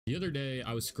The other day,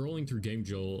 I was scrolling through Game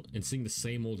Jolt and seeing the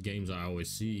same old games I always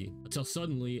see, until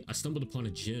suddenly I stumbled upon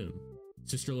a gem.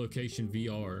 Sister Location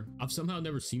VR. I've somehow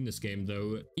never seen this game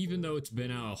though, even though it's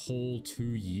been out a whole 2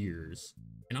 years.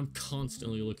 And I'm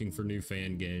constantly looking for new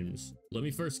fan games. Let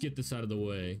me first get this out of the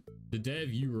way. The dev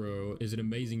Euro is an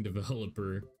amazing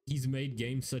developer. He's made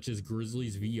games such as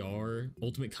Grizzlies VR,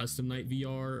 Ultimate Custom Night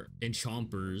VR, and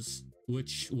Chompers,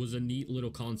 which was a neat little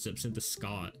concept sent to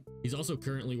Scott. He's also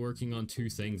currently working on 2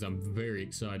 things I'm very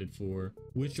excited for,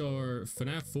 which are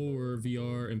FNAF 4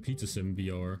 VR and Pizza Sim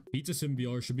VR. Pizza Sim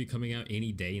VR should be coming out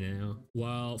any day now,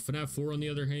 while FNAF 4 on the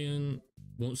other hand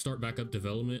won't start back up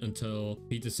development until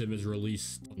Pizza Sim is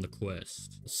released on the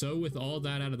Quest. So with all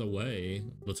that out of the way,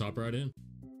 let's hop right in.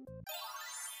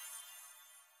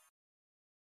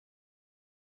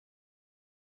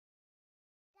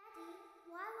 Daddy,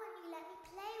 why won't you let me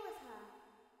play with her?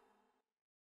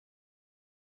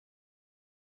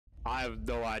 I have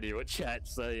no idea what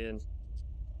chat's saying.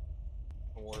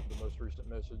 Or if the most recent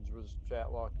message was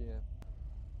chat lock in.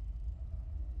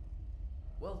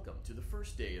 Welcome to the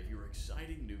first day of your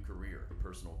exciting new career. A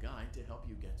personal guide to help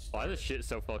you get started. Why is this shit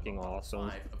so fucking awesome?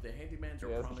 5 of the Handyman's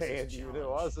Yeah, Promises man, challenge.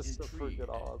 why is this so Intrigue, freaking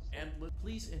awesome? And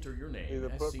please enter your name Either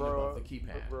as put seen bro above the up,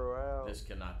 keypad. put bro out. This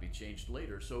cannot be changed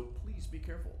later, so please be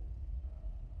careful.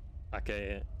 I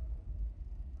can't.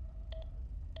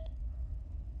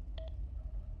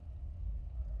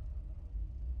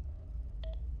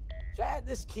 Chat,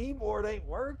 this keyboard ain't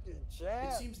working,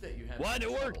 chat. It seems that you have. Why'd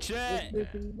it work, chat?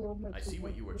 I see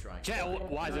what you were trying. Chat, to do.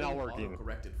 why is it not working?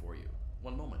 Corrected for you.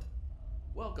 One moment.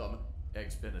 Welcome,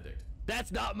 Eggs Benedict.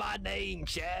 That's not my name,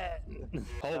 chat.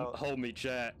 hold me,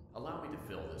 chat. Allow me to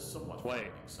fill this somewhat Wait.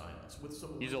 frightening silence with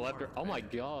some. Use the left or oh my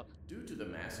god. Due to the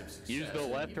massive success Use the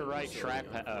left and or even right also track the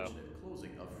pad. Oh. unfortunate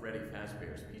closing of Freddy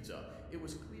Fazbear's Pizza, it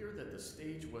was clear that the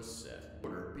stage was set.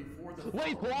 Order before the.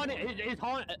 Wait, Juan, is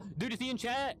Han? Dude, is he in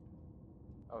chat?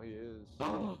 Oh, he is.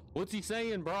 What's he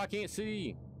saying, bro? I can't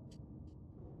see.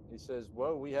 He says,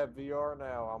 "Whoa, we have VR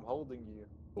now. I'm holding you."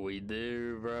 We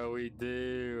do, bro. We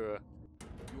do.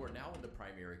 You are now in the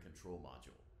primary control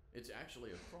module. It's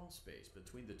actually a crawl space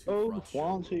between the two front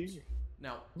showrooms.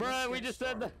 Now, Bruh, let's we get just said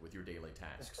started that. with your daily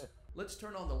tasks. Let's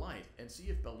turn on the light and see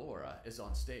if Bellora is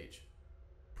on stage.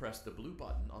 Press the blue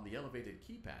button on the elevated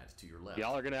keypad to your left.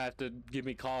 Y'all are gonna have to give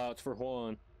me callouts for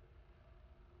Juan.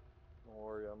 Don't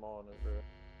worry, I'm on it, bro.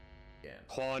 Again.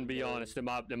 Juan, be honest. Am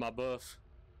I buff?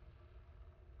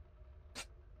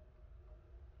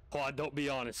 Juan, don't be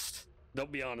honest.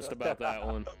 Don't be honest about that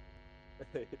one.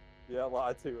 Yeah, I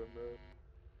lied to him, bro.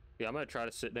 Yeah, I'm gonna try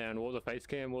to sit down. Will the face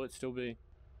cam? Will it still be?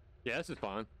 Yeah, this is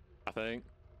fine. I think.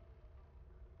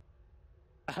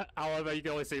 I love how you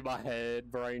can only see my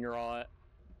head, brain rot.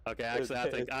 Okay, actually,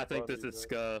 I think this is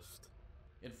scuffed.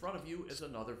 In front of you is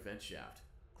another vent shaft.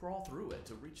 Crawl through it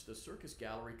to reach the circus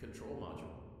gallery control module.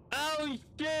 Oh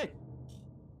shit!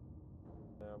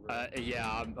 Yeah, bro.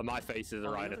 Yeah, my face is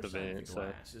On right the at the other side of vent. the So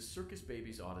glass is Circus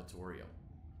Baby's auditorium.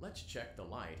 Let's check the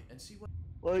light and see what.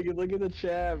 Look at the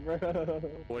chat, bro.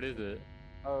 what is it?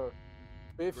 Oh,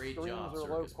 if Great streams job, are low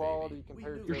Circus quality Baby.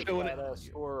 compared We to knew a that. fat-ass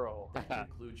squirrel.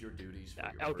 Conclude your duties for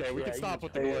your Okay, first we can Yeah, stop you're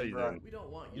with the damn glazing. right. We don't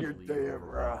want you You're to leave damn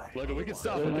overall. right. Look, we can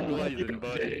stop with the glazing,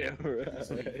 buddy. Please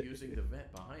leave using the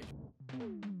vent behind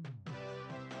you.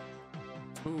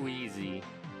 Too easy.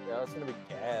 Yeah, that's gonna be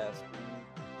gas, dude.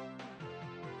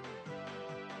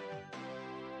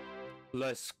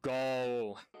 Let's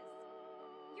go.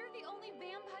 You're the only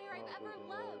vampire I've ever freaking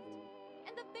loved.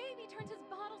 And the baby turns his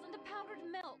bottles into powdered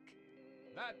milk.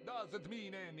 That doesn't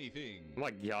mean anything. Oh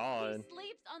my god. He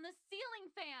sleeps on the ceiling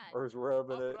fan. Or is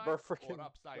rubbing it, Upright bro, or freaking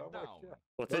upside oh my down. God.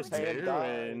 What's His it hand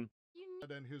died. doing? You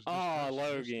And his Ah,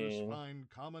 distressed mistress Logan. find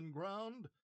common ground.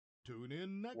 Tune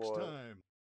in next What? time.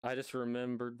 I just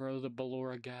remembered, bro, the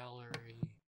Bellora Gallery.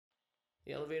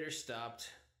 The elevator stopped.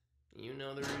 You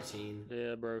know the routine.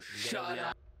 Yeah, bro. Shut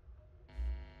up.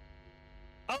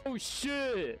 Oh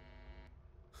shit!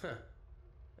 Huh.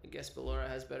 I guess Bellora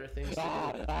has better things to do.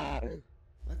 Ah,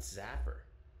 Let's zap her.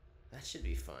 That should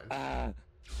be fun. ah.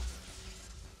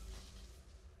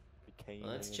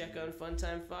 Let's check on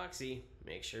Funtime Foxy.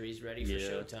 Make sure he's ready for Yeah.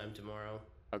 showtime tomorrow.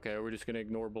 Okay, we're just gonna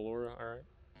ignore Bellora. All right.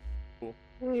 Cool.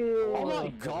 Oh my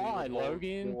god, He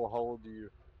Logan. will hold you.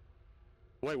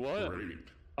 Wait, what?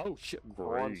 Oh shit,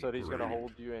 Juan great. said he's gonna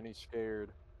hold you and he's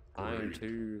scared. I am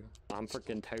too. I'm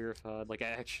freaking terrified. Like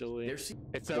actually, There's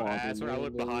it's so ass when I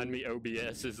look behind me.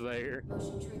 OBS is there.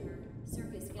 Motion triggered.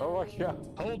 Circus Oh my gallery. god.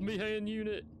 Hold me, hand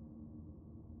unit.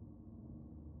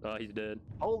 Oh, he's dead.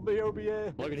 Hold me,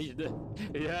 OBA. Look at he's dead.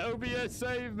 Yeah, OBS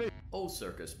saved me. Oh,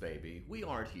 Circus Baby, we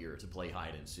aren't here to play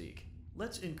hide and seek.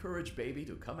 Let's encourage baby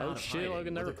to come out Oh of shit, hiding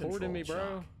Logan, they're with a recording me, controlled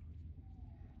bro. shock.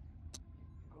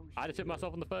 I just hit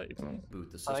myself in the face.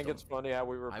 Boot the system. I think it's funny how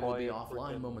we were I playing. will be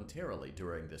offline freaking- momentarily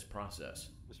during this process.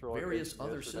 just really Various basic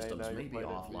other yesterday, systems now may you're be playing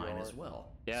in offline VR. as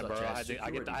well. Yeah, such bro, as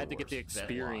I had to get the security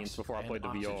experience doors, before I played the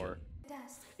vent VR. oxygen.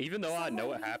 Dust. Even though I know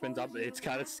what Someone happens, before you it's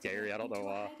kind of hacked scary. I don't know into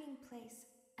a why. hiding place,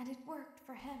 and it worked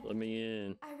for him. Let me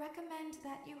in. I recommend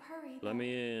that you hurry. Let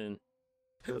me in.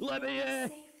 there. Let me You are in.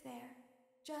 safe there.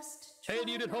 Just Hey,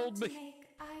 try you didn't not hold to me. make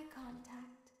eye contact.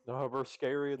 No, we're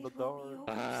scary in the It will be dark.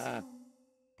 over Ah. soon.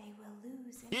 They will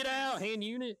lose Get out, interest. hand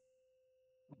unit.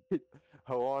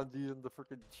 Juan's using the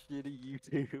freaking shitty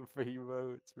YouTube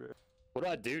emotes, bro. What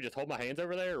do I do? Just hold my hands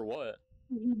over there or what?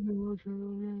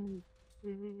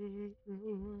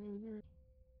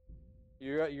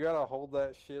 You gotta hold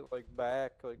that shit like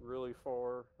back, like really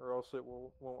far, or else it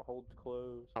won't hold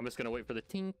close. I'm just gonna wait for the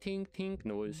tink tink tink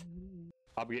noise.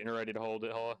 I'm getting ready to hold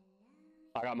it, huh?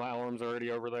 I got my arms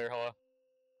already over there, huh?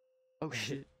 Oh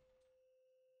shit.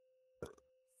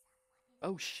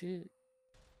 Oh shit.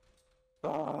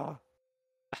 Ah,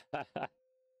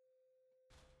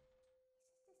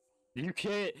 You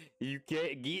can't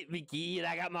get me, kid.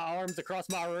 I got my arms across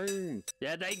my room.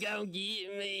 Yeah, they gon'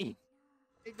 get me.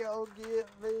 they gonna get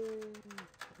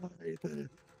me.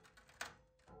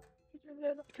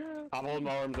 I'm holding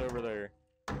my arms over there.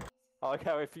 I like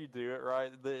how if you do it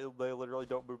right, they literally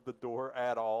don't move the door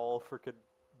at all. Freaking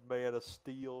man of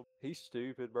steel. He's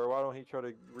stupid, bro. Why don't he try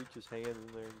to reach his hands in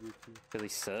there and get you? Cause he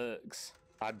sucks.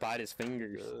 I'd bite his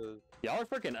fingers. Uh, Y'all are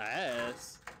freaking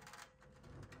ass.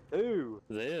 Ooh.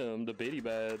 Them, the bitty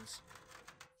bads.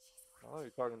 I know you're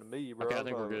talking to me, bro. Okay, I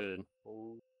think we're good.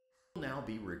 Oh. You will now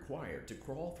be required to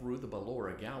crawl through the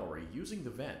Ballora gallery using the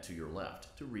vent to your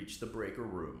left to reach the breaker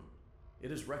room. It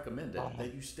is recommended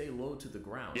that you stay low to the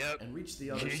ground and reach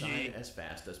the other GG. side as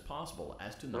fast as possible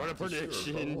as to Run a not disturb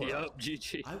prediction. Ballora. Yup,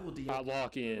 GG. I will I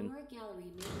lock in. More gallery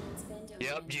movements bend over.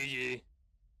 Yep, GG.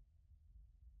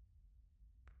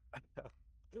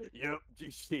 Yep,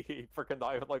 GG. Freaking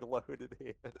not even like loaded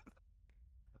in.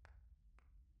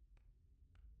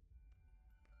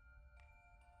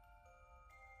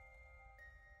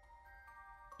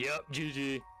 Yep,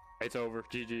 GG. It's over,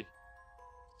 GG.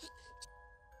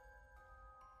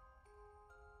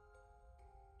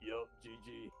 Yup,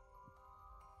 GG.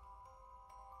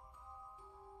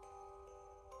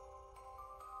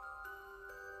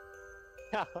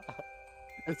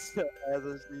 It's as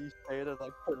is he standing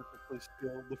like perfectly still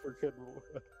in the freaking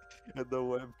in the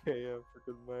webcam,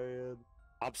 freaking man.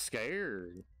 I'm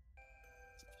scared.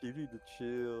 You need to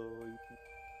chill.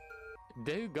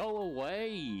 Dude, go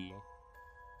away.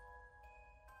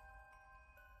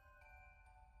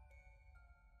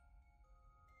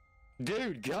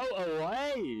 Dude, go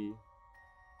away.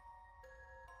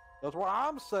 That's what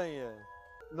I'm saying.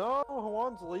 No,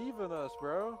 Juan's leaving us,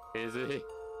 bro. Is he?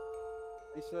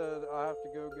 He said, I have to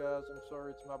go, guys. I'm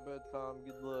sorry, it's my bedtime.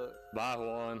 Good luck. Bye,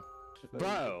 Juan.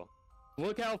 Bro,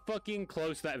 look how fucking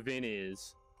close that vent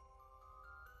is.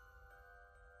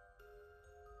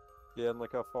 Yeah, and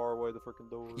look how far away the freaking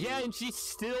door is. Yeah, and she's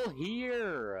still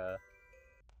here.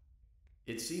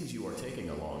 It seems you are taking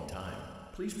a long time.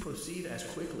 Please proceed as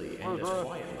quickly and as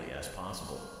quietly as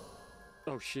possible.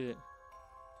 Oh shit.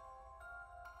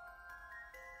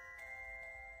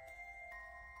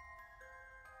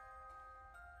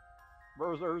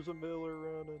 Bro, there's a Miller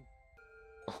running.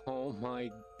 Oh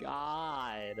my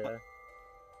god.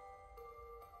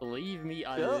 Leave me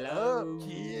Shut alone. up,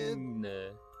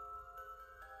 kid.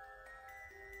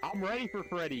 I'm ready for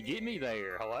Freddy. Get me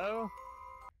there. Hello?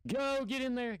 Go, get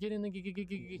in there. Get in there.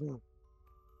 Get.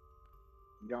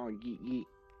 Gonna get.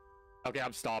 Okay,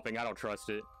 I'm stopping. I don't trust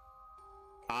it.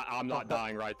 I'm not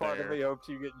dying right Part of me there. hopes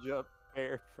you get jumped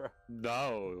there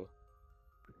No.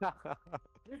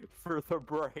 for the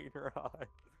brain ride.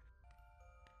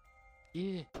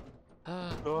 Yeah.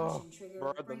 Oh,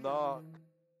 bro, the knock.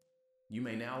 You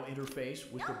may now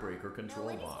interface with the breaker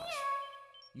control box.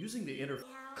 Using the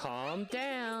Calm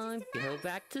down. Go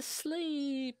back to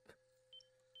sleep.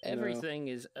 Everything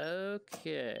is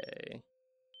okay.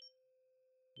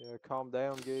 Yeah, calm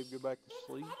down, Gabe. Go back to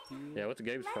sleep, dude. Yeah, what's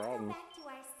Gabe's Let's go problem? back to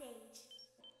our stage.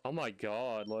 Oh my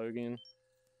god, Logan.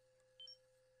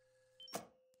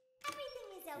 Everything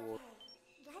is okay.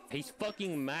 Let's He's go back to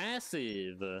fucking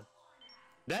massive.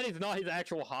 That is not his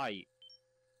actual height.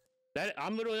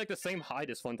 I'm literally like the same height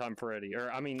as Funtime Freddy.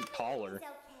 Or, I mean, taller. It's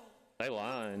okay. They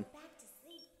lying. Go back to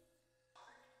sleep.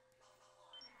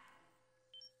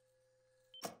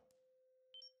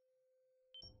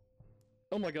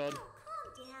 Oh my god. Oh,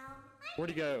 calm down. Where'd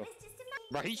he go? It's just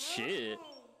a Bro, he's shit.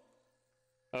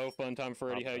 Oh, Funtime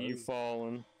Freddy, how you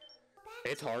falling?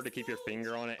 It's hard to keep your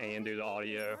finger on it and do the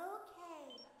audio. Okay.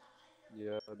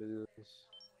 Yeah, it is.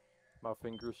 My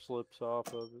finger slips off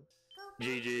of it. Go back to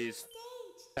the GG's. stage.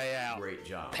 Pay out. Great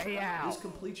job. Pay out. This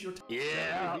completes your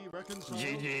Yeah. Be reconciled?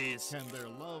 GG's. Can their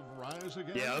love rise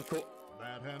again? Yeah, of course.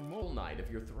 That and whole more. night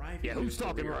of your thriving Yeah, who's new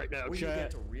talking career, right now, where you chat?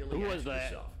 get to really Who ask was that?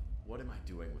 yourself, what am I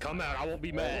doing with Come my out, life? I won't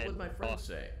be Well, mad. What would my friends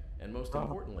say? And most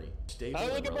importantly, stable Oh,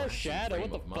 and look at our relaxing shadow, frame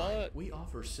what the of mind. fuck? We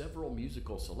offer several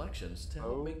musical selections to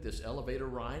help make this elevator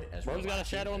ride as Bro's got a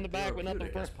relaxing shadow on the and back, but not the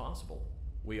therapeutic as front. possible.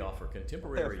 We offer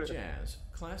contemporary jazz,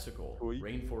 classical,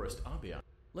 rainforest ambiance.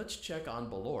 Let's check on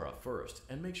Ballora first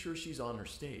and make sure she's on her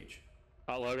stage.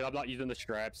 Oh, Logan, I'm not using the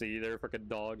straps either. Freaking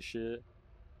dog shit.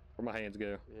 Where my hands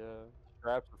go? Yeah,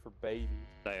 straps are for babies.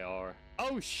 They are.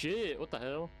 Oh shit! What the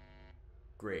hell?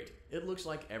 Great. It looks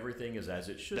like everything is as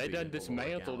it should They be. done in Ballora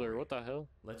dismantled her. Gallery. What the hell?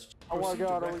 Let's Oh my proceed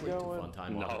God, are we directly to going? Funtime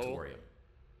No. Auditorium.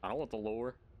 I don't want the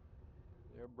lore.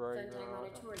 Yeah, brain Funtime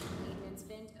rot. Auditorium maintenance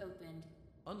vent opened.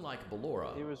 Unlike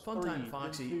Ballora, It was Funtime 3,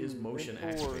 Foxy then 2, is motion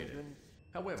then 4, activated. then-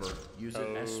 However, use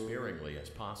it as sparingly as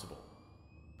possible.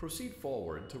 Proceed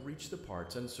forward to reach the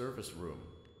parts and service room.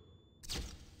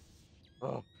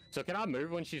 Oh, So can I move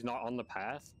when she's not on the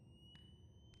path?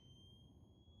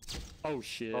 Oh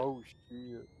shit. oh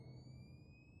shit.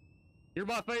 You're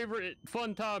my favorite.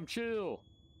 Fun time, chill.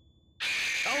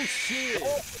 Oh shit.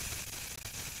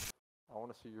 I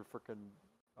want to see your freaking.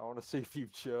 I want to see if you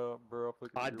jump, bro.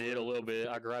 Look at I your did a legs. little bit.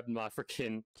 I grabbed my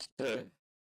freaking.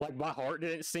 Like my heart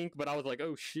didn't sink, but I was like,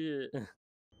 oh shit.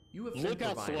 You have Look been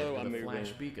how provided slow with I'm a flash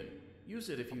moving. beacon. Use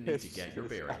it if you need to get your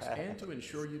bearings and to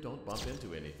ensure you don't bump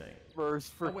into anything.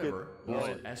 First freaking. However, use One,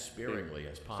 it as sparingly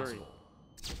as possible.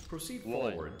 Proceed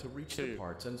One, forward to reach the two,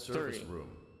 parts and service three. room.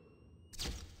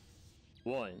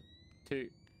 1, 2,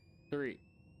 3,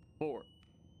 4.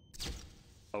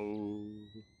 Oh.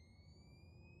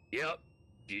 Yep.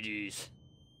 GG's.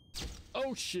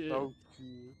 Oh shit. Oh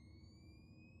shit.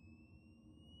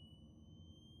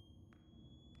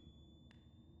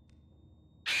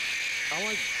 Oh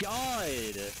my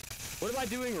god! What am I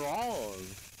doing wrong?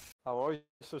 I'm always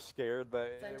so scared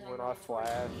that Funtime when I flash,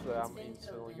 that I'm Auditorium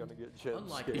instantly open. gonna get jump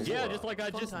Unlike scared. Yeah, Ballora, just like I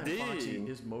just Funtime Foxy did.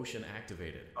 is motion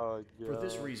activated. Oh, For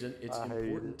this God. reason, it's I hate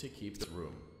important it. to keep the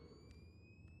room.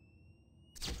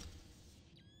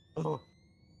 Oh.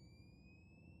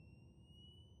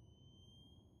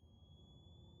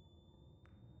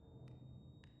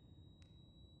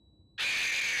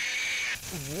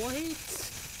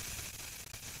 What?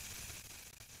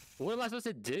 What am I supposed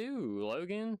to do,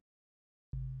 Logan?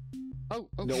 Oh,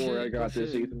 oh Don't shit, worry, I got oh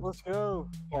this, shit. Ethan. Let's go.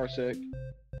 Parsec.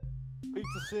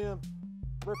 Pizza Sim.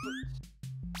 Rip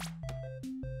it.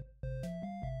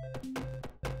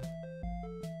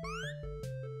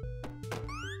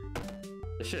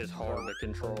 This shit is hard to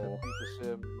control. Pizza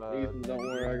Sim. Ethan, don't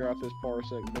worry, I got this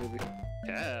Parsec, baby.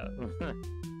 Yeah.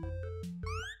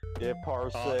 Yeah,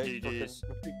 Parsec. Oh, GG's.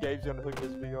 Gabe's gonna hook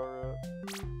his VR up.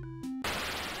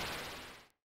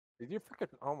 Did you freaking?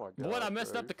 Oh my god. What? I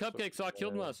messed bro, up the you're cupcake, so I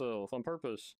killed bad. myself on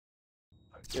purpose.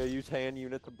 Yeah, use hand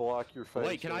unit to block your face.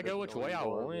 Wait, can so I it go doesn't which know way you I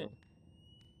are, want?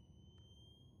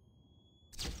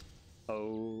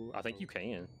 Oh, I think you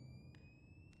can.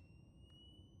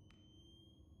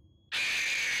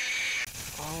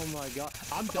 Oh my god.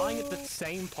 I'm dying at the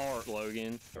same part,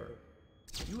 Logan.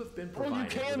 You have been Oh, you provided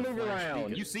can with a move flash around.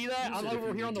 beacon. You see that? Use I'm it if over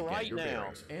you here on need the to get right your now.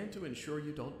 bearings and to ensure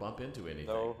you don't bump into anything.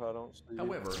 No, I don't see it.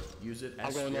 However, use it I'm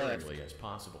as going left. sparingly as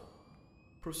possible.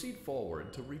 Proceed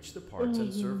forward to reach the parts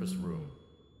and service room.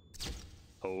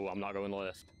 Oh, I'm not going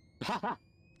left.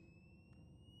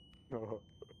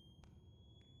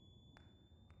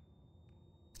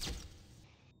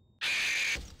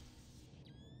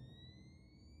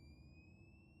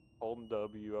 Holding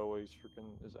W always freaking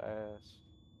is ass.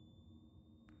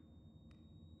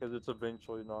 Because it's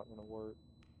eventually not gonna work.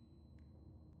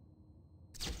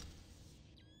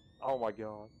 Oh my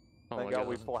god. Oh Thank my god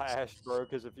we God. flashed, bro,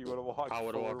 because if you would have walked I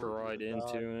would have walked forward, right we would've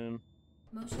into died. him.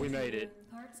 Motion We made control, it.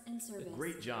 Parts and service.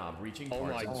 Great job reaching Oh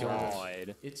parts my and service.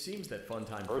 god. It seems that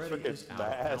Funtime Bro, Freddy freaking is out of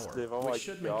massive. power, Oh my which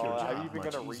should make your god. How job are you even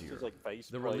much gonna reach easier. his like face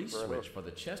The plate, release bro? switch for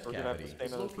the chest We're gonna have to cavity stand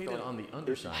is on this for located like on the 50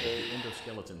 underside of days. the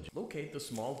endoskeleton. Locate the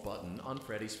small button on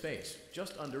Freddy's face,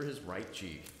 just under his right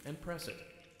cheek, and press it.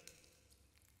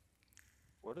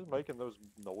 What is making those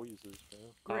noises,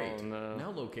 man? Great. Oh, no.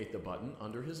 Now locate the button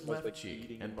under his It's left like cheek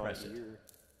eating and my press it. ear.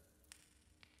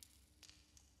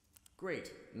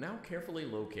 Great. Now carefully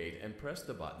locate and press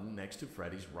the button next to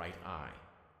Freddy's right eye.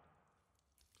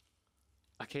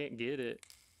 I can't get it.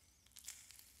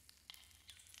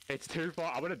 It's too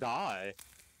far. I'm gonna die.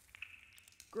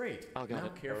 Great. Oh, got now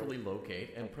it. carefully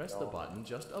locate and press the button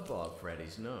just above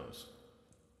Freddy's nose.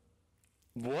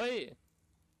 What?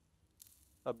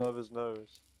 Above his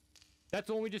nose. That's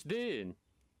the one we just did.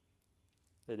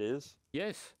 It is?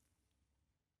 Yes.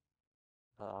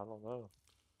 I don't know.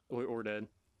 We're dead.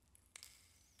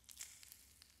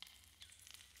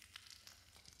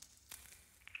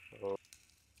 Oh,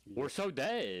 We're so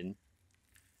dead.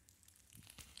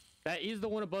 That is the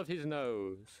one above his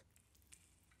nose.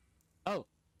 Oh.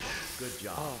 Good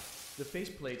job. The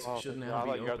faceplates should I now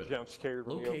be like got open. jump scared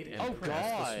when Locate he and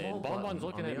press the small Bonbon's button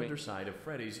looking on at the me. underside of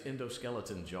Freddy's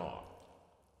endoskeleton jaw.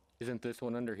 Isn't this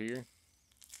one under here?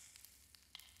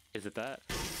 Is it that?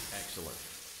 Excellent.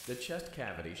 The chest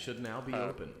cavity should now be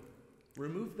open.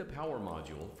 Remove the power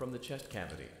module from the chest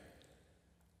cavity.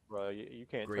 Bro, you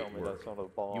can't Great tell me work. that's on a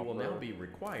bomb. You will now bro. be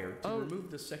required to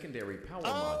remove the secondary power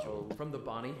module from the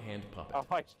Bonnie hand puppet. Oh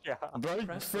my god. Bro,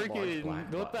 Press the large freaking,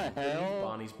 black what the button beneath hell?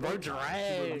 Bonnie's Bro, bow tie to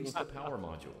drag. release the power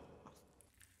module.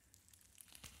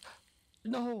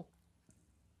 No.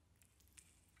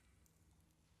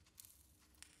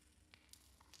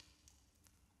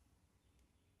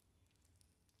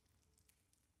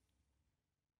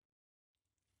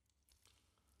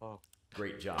 Oh.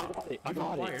 Great job. I You've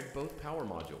got it. acquired both power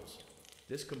modules.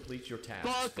 This completes your task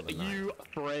Fuck for the night. you,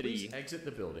 Freddy. Please exit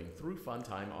the building through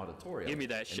Funtime Auditorium. Give me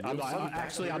that and shit. we'll I'm not- see you back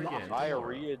actually, here I'm not- again tomorrow.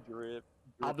 Diarrhea drip.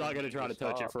 I'm not gonna try to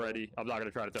touch it, Stop, man. Freddy. I'm not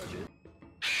gonna try to touch it.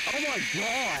 Oh my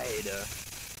god!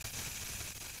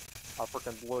 I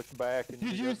freaking looked back and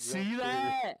Did you got see jump scared.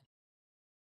 that?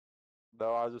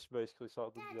 No, I just basically saw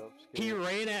the jump scare. He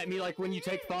ran at me like when you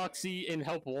take Foxy in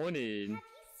Help Wanted.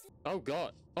 Oh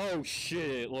god. Oh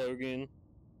shit, Logan.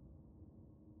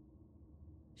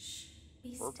 Shh, be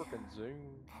We're still freaking Zoom.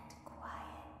 and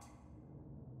quiet.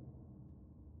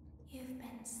 You've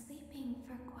been sleeping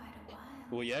for quite a while.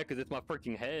 Well, yeah, because it's my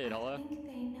freaking head. I Hello? think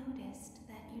they noticed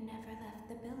that you never left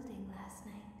the building last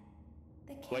night.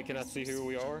 The Wait, can I cameras see were who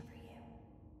we searching are? for you,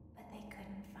 but they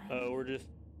couldn't find Oh, you. we're just...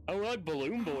 Oh, we're like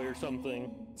Balloon Boy or something.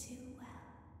 Hiding too well.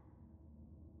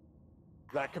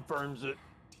 That confirms it.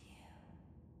 To you.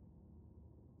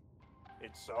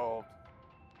 It's solved.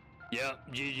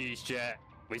 Yep, GG's chat.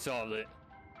 We solved it.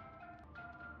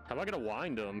 How am I gonna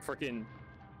wind them? Freaking...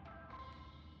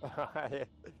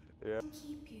 Yeah.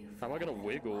 Keep you How am I for gonna a little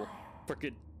wiggle? while.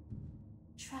 Freaking...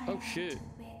 Try Oh, not shit. to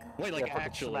wiggle. Wait, like Yeah, freaking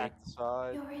actually... smack the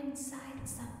side. You're inside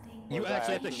something. You What's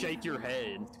actually have to that? shake your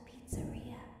head. Old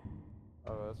pizzeria.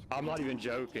 Oh, that's I'm not even I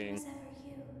don't think it joking. was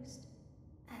ever used.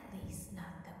 At least not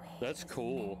the way it That's was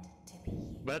cool. meant to be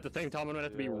used. But at the same time, I'm gonna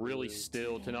have to be Yeah, really dude.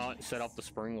 still to not set off the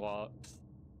spring locks.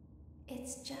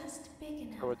 It's just big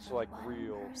enough Oh, it's for like one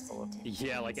real. person to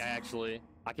Yeah, fit like inside. actually.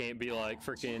 I can't be like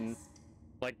freaking... Just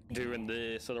Like doing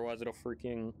this, otherwise it'll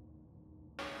freaking...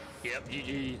 Yep,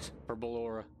 GG's for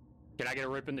Ballora. Can I get a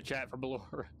rip in the chat for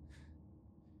Ballora?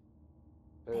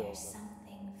 Hell There's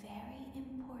something very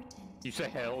important. You say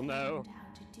that I hell no? learned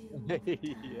how to do no. over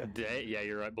time. Yeah. Yeah,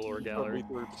 you're right, Ballora Put Gallery. me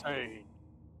through pain.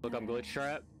 Look, I'm glitch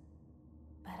trapped.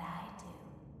 But I do.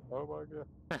 Oh my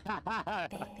god.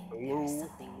 They think Hello? there's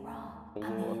something wrong on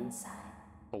Hello? the inside.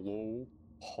 Hello?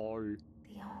 Hi.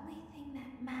 The only thing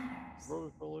that matters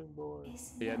Rose Balloon Boy.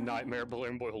 is Yeah, knowing Nightmare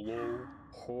Balloon Boy, hello?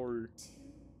 Hi. to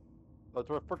That's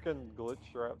what freaking glitch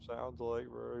trap sounds like,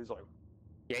 bro. He's like,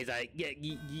 Yeah, he's like, yeah,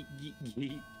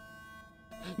 yeet.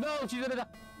 No, she's gonna die.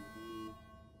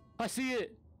 I see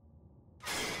it.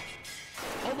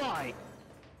 Oh my.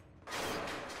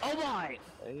 Oh my.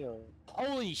 damn.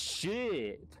 Holy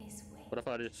shit. is wait. What if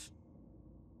I just...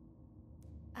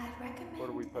 I'd recommend What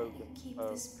are we that you poking? keep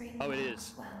Oh. the spring Oh, it locks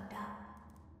is. wound up.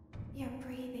 You're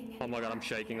breathing and Oh my god, I'm your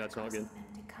shaking, heart that's not good. causing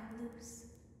them to come loose.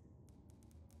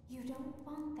 You don't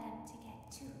want them to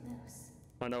get too loose.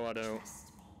 I know I don't. Trust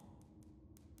me.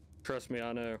 Trust me,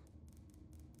 I know.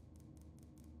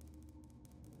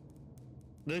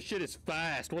 This shit is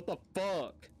fast. What the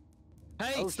fuck?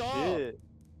 Hey, Oh stop! shit.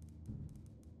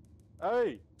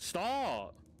 Hey.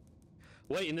 Stop!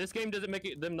 Wait, in this game, does it make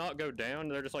it, them not go down?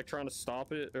 They're just like trying to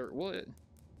stop it, or what?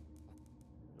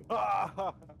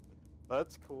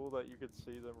 That's cool that you could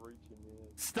see them reaching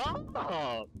in.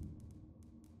 Stop!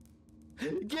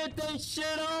 Get that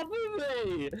shit off of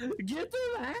me! Get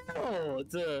them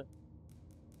out!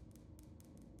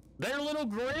 They're little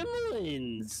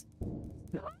gremlins!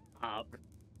 Stop!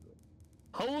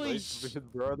 Holy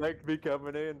shit! Bro, they could be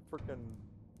coming in freaking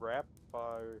rapid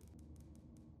fire.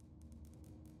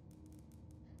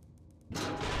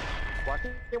 Why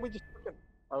can't we just freaking...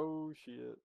 Oh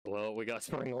shit. Well, we got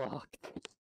spring locked.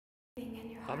 Breathing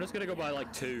and your I'm just gonna heart go buy like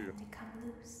causing 2. them to come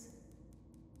loose.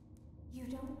 You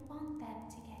don't want them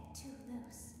to get too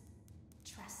loose.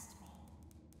 Trust me.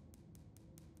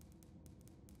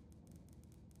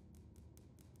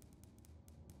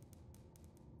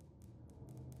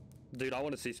 Dude, I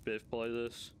want to see Spiff play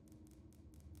this.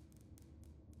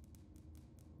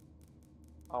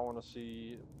 I want to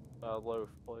see Loaf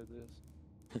play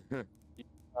this.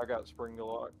 I got spring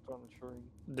locked on the tree.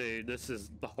 Dude, this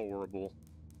is horrible.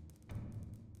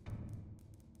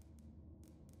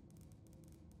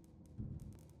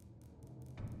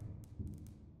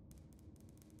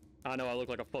 I know I look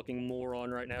like a fucking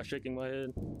moron right now, shaking my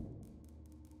head.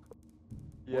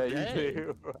 Yeah, you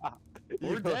do.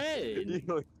 We're dead. You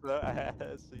look so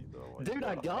assy though. Dude,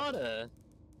 I gotta.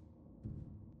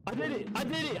 I did it! I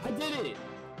did it! I did it!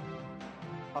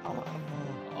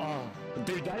 Oh,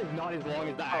 dude, that is not as long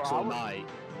as the actual night.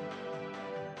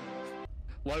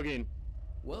 Logan,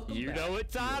 Welcome you back know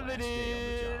what to your time last it day on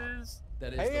the job. is.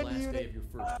 That is the last day of your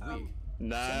first week.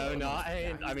 No, not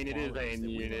hand. I mean, it is hand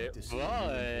unit, but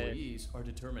employees are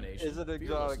determination, is it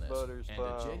exotic fearlessness, butter and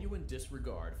style? a genuine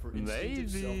disregard for instinctive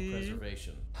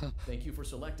self-preservation. Thank you for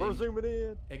selecting We're zooming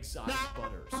in. exotic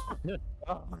butters.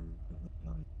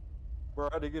 Bro,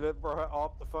 I had to get it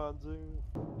off the fun zoom.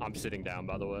 I'm sitting down,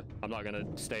 by the way. I'm not gonna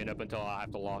stand up until I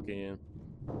have to lock in.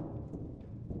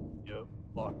 Yep,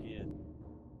 lock in.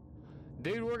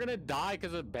 Dude, we're gonna die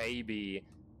because of baby.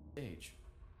 Age.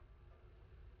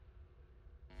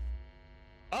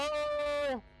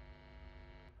 Oh!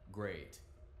 Great.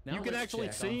 Now You can let's actually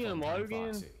check see on him, Funtime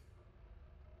Logan. Foxy.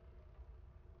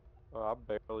 Oh,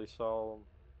 I barely saw him.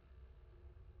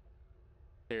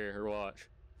 Here, watch.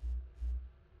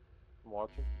 I'm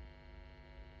watching.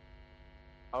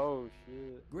 Oh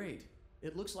shit. Great.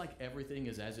 It looks like everything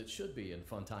is as it should be in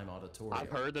Funtime Auditorium. I've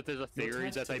heard that there's a Your theory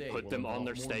task that they today put will them on involve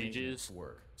their more stages maintenance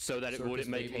work. so that it Circus wouldn't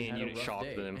make Baby hand had a unit rough shock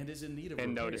day them and is in need of and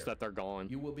repair. notice that they're gone.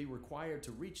 You will be required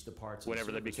to reach the parts Whenever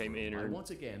of they the service became room by entered. once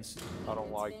again. I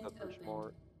don't like that they're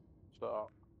smart. So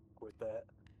I'll quit that.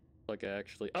 Like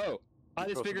actually, oh, I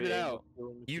just figured it out.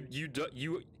 You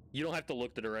don't have to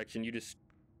look the direction. You just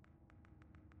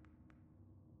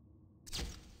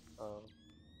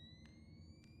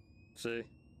see.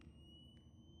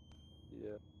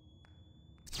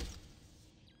 Yeah.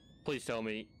 Please tell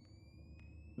me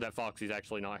that Foxy's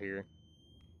actually not here.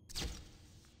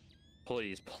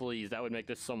 Please, please, that would make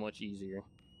this so much easier.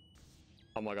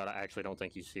 Oh my god, I actually don't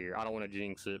think he's here. I don't want to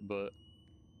jinx it, but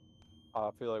I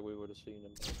feel like we would have seen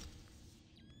him.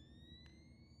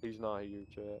 He's not here,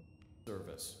 chat.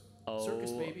 Service. oh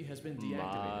Circus Baby has been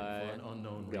deactivated for an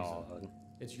unknown god. reason.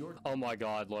 It's your Oh my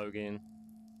god, Logan.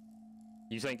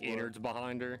 You think Innard's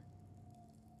behind her?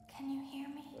 Can you hear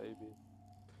me? Maybe.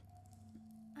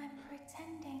 I'm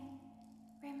pretending.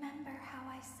 Remember how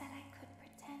I said I could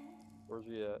pretend? Where's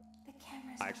he at? The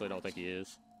cameras I actually don't think he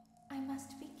is. I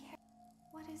must be careful.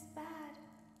 What is bad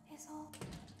is all.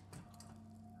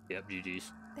 Yep,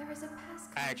 GG's. There is a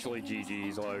passcode. Actually, that you must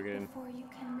GG's, enter Logan. Before you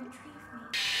can retrieve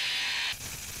me.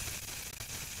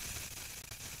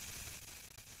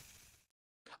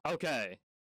 Okay.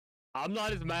 I'm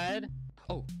not as mad.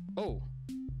 Oh.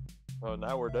 Oh,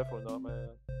 now we're definitely not mad.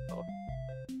 Oh.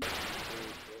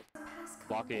 Passcode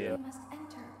Lock that it. you must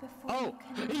enter before Oh, you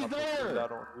can he's retrieve there! I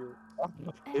don't hear.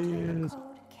 Enter the Yes.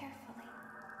 code carefully.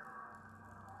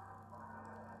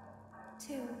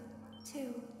 2,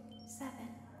 2, 7,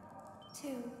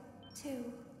 2,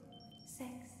 2, 6,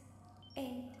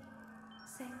 8,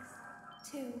 6,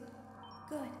 2.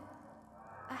 Good.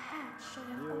 A hatch should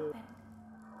have Yeah. opened.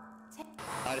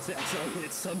 I just accidentally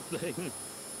hit something.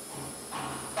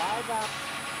 Bye.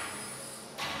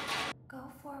 Go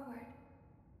forward.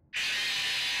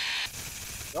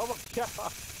 Oh my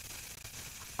god.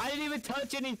 I didn't even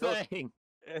touch anything.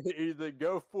 Either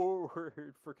go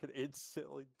forward, freaking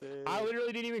instantly dead. I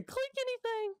literally didn't even click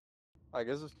anything. I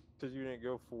guess it's because you didn't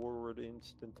go forward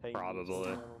instantaneously. Probably.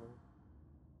 I don't know.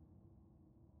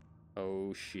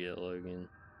 Oh shit, Logan.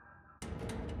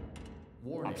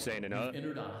 warning. I'm standing You've up.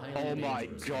 entered on highly Oh my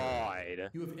dangerous god. area.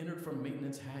 You have entered from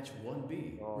maintenance hatch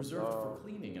 1B, Oh, reserved no. for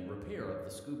cleaning and repair of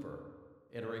the scooper.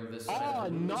 Entering this Oh, site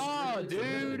is no, strictly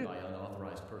prohibited dude. by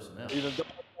unauthorized personnel. Even go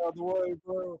out of the way,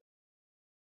 bro.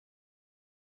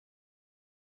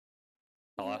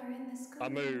 Oh, You are in the school I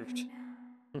moved. room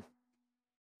now.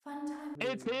 Fun time.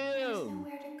 It's There's him!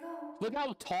 nowhere to go. Look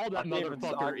how tall that I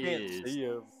motherfucker can't is. see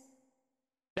him.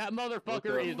 That Look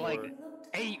motherfucker up is like for it.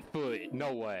 8 foot.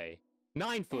 No way.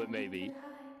 9 foot Then we maybe. could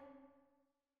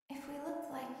hide. If we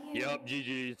looked like you, Yep,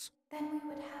 GG's. then we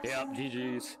would have Yep, somewhere to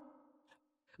GG's. go.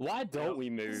 Why don't we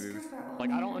The move? scooper Like,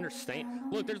 I only don't knows understand.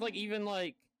 their Look, there's owner. like even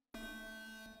like.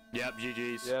 Yep,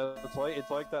 GG's. Yeah, it's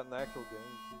like that in actual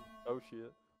game. Too. Oh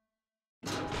shit.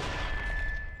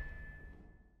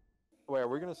 Wait, are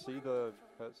we gonna see the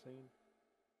cutscene?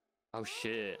 Oh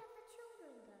shit.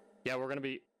 Yeah, we're gonna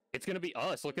be. It's gonna be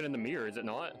us looking in the mirror, is it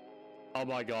not? Oh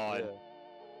my god. Yeah.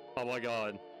 Oh my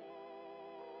god.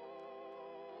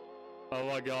 Oh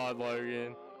my god,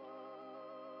 Logan.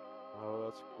 Oh,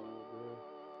 that's cool,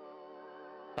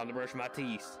 Time to brush my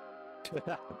teeth. bro.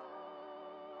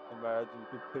 Imagine you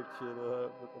can pick shit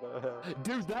up. Look at that.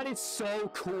 Dude, that is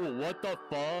so cool. What the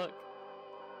fuck?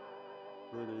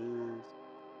 It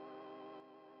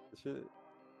is. Shit.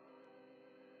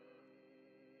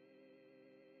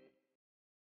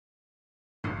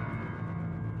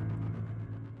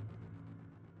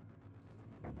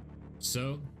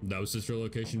 So, that was Sister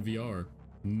Location VR.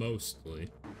 Mostly.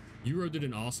 Euro did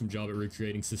an awesome job at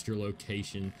recreating Sister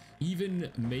Location,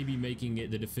 even maybe making it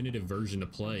the definitive version to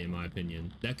play, in my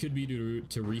opinion. That could be due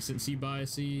to recency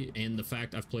bias and the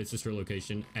fact I've played Sister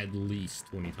Location at least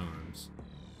 20 times.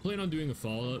 Plan on doing a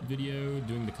follow-up video,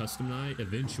 doing the custom night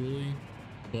eventually,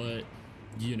 but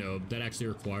you know, that actually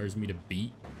requires me to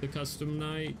beat the custom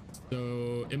night,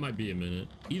 so it might be a minute.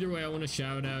 Either way, I want to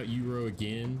shout out Euro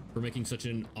again for making such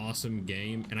an awesome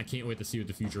game, and I can't wait to see what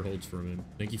the future holds from him.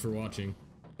 Thank you for watching.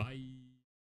 Bye.